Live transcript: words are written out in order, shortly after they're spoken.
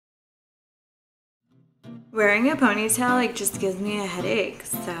Wearing a ponytail like just gives me a headache,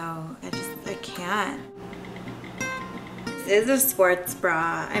 so I can't. This is a sports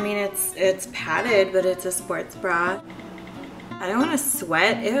bra. I mean, it's padded, but it's a sports bra. I don't want to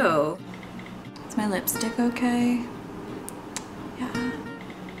sweat, ew. Is my lipstick okay? Yeah.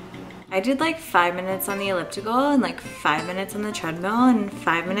 I did like 5 minutes on the elliptical and like 5 minutes on the treadmill and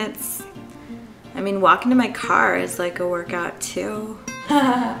 5 minutes. I mean, walking to my car is like a workout too.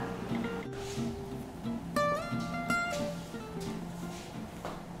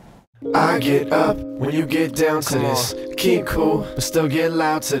 I get up when you get down to this. Keep cool, but still get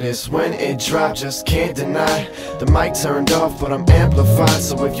loud to this. When it drop, just can't deny. The mic turned off, but I'm amplified.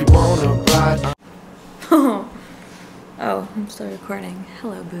 So if you wanna ride. Oh, I'm still recording.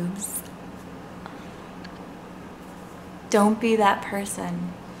 Hello, boobs. Don't be that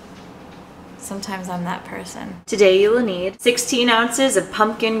person. Sometimes I'm that person. Today you will need 16 ounces of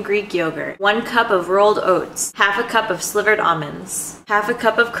pumpkin Greek yogurt, 1 cup of rolled oats, half a cup of slivered almonds, half a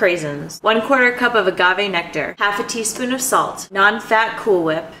cup of craisins, 1/4 cup of agave nectar, half a teaspoon of salt, non-fat Cool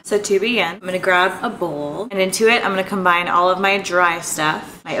Whip. So to begin, I'm gonna grab a bowl, and into it I'm gonna combine all of my dry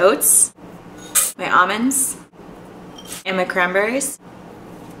stuff, my oats, my almonds, and my cranberries,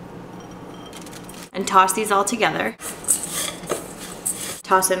 and toss these all together.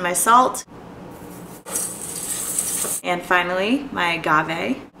 Toss in my salt, and finally my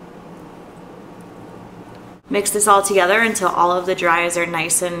agave. Mix this all together until all of the dries are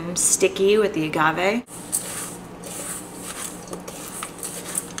nice and sticky with the agave.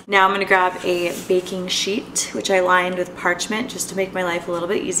 Now I'm gonna grab a baking sheet, which I lined with parchment just to make my life a little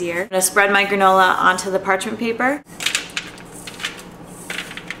bit easier. I'm gonna spread my granola onto the parchment paper.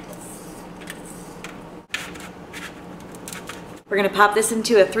 We're gonna pop this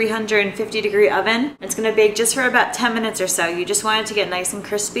into a 350-degree oven. It's gonna bake just for about 10 minutes or so. You just want it to get nice and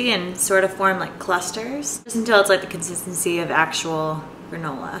crispy and sort of form like clusters, just until it's like the consistency of actual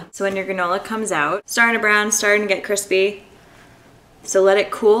granola. So when your granola comes out, starting to brown, starting to get crispy, so let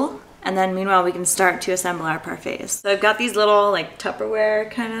it cool, and then meanwhile we can start to assemble our parfaits. So I've got these little like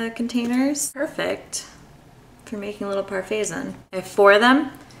Tupperware kind of containers. Perfect for making little parfaits in. I have 4 of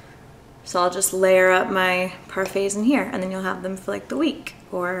them. So I'll just layer up my parfaits in here, and then you'll have them for like the week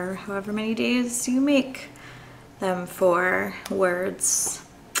or however many days you make them for. Words.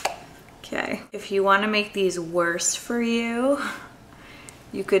 Okay. If you want to make these worse for you,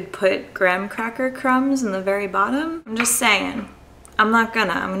 you could put graham cracker crumbs in the very bottom. I'm just saying. I'm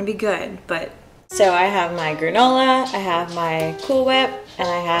gonna be good, but. So I have my granola, I have my Cool Whip, and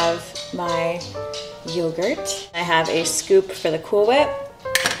I have my yogurt. I have a scoop for the Cool Whip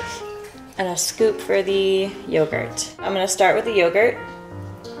and a scoop for the yogurt. I'm gonna start with the yogurt.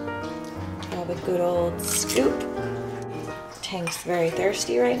 Grab a good old scoop. Tank's very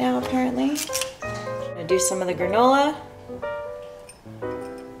thirsty right now, apparently. I'm gonna do some of the granola.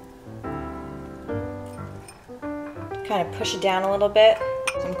 Kind of push it down a little bit.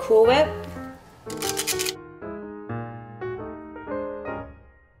 Some Cool Whip.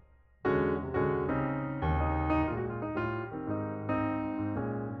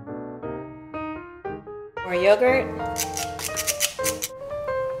 More yogurt.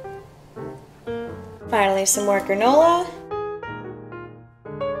 Finally, some more granola.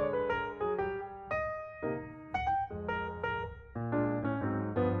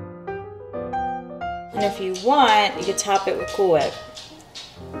 And if you want, you could top it with Cool Whip.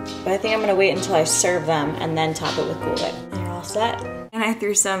 But I think I'm gonna wait until I serve them and then top it with Cool Whip. And you're all set. And I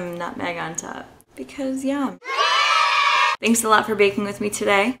threw some nutmeg on top because yum. Thanks a lot for baking with me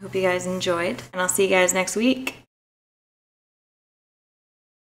today. Hope you guys enjoyed, and I'll see you guys next week.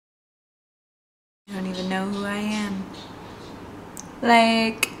 I don't even know who I am.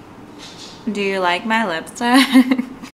 Like, do you like my lipstick?